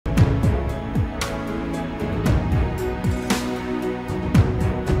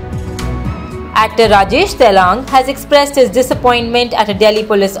Actor Rajesh Tailang has expressed his disappointment at a Delhi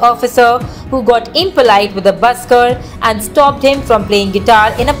police officer who got impolite with a busker and stopped him from playing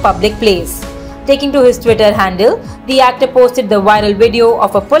guitar in a public place. Taking to his Twitter handle, the actor posted the viral video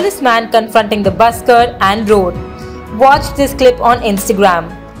of a policeman confronting the busker and wrote, "Watch this clip on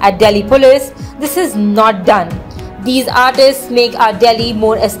Instagram. At Delhi Police, this is not done. These artists make our Delhi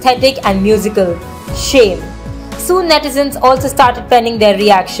more aesthetic and musical. Shame." Soon netizens also started penning their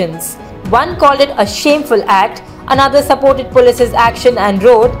reactions. One called it a shameful act, another supported police's action and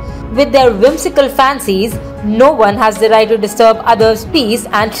wrote, "With their whimsical fancies, no one has the right to disturb others' peace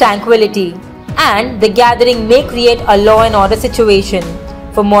and tranquility. And the gathering may create a law and order situation."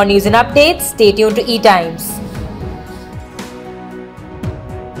 For more news and updates, stay tuned to ETimes.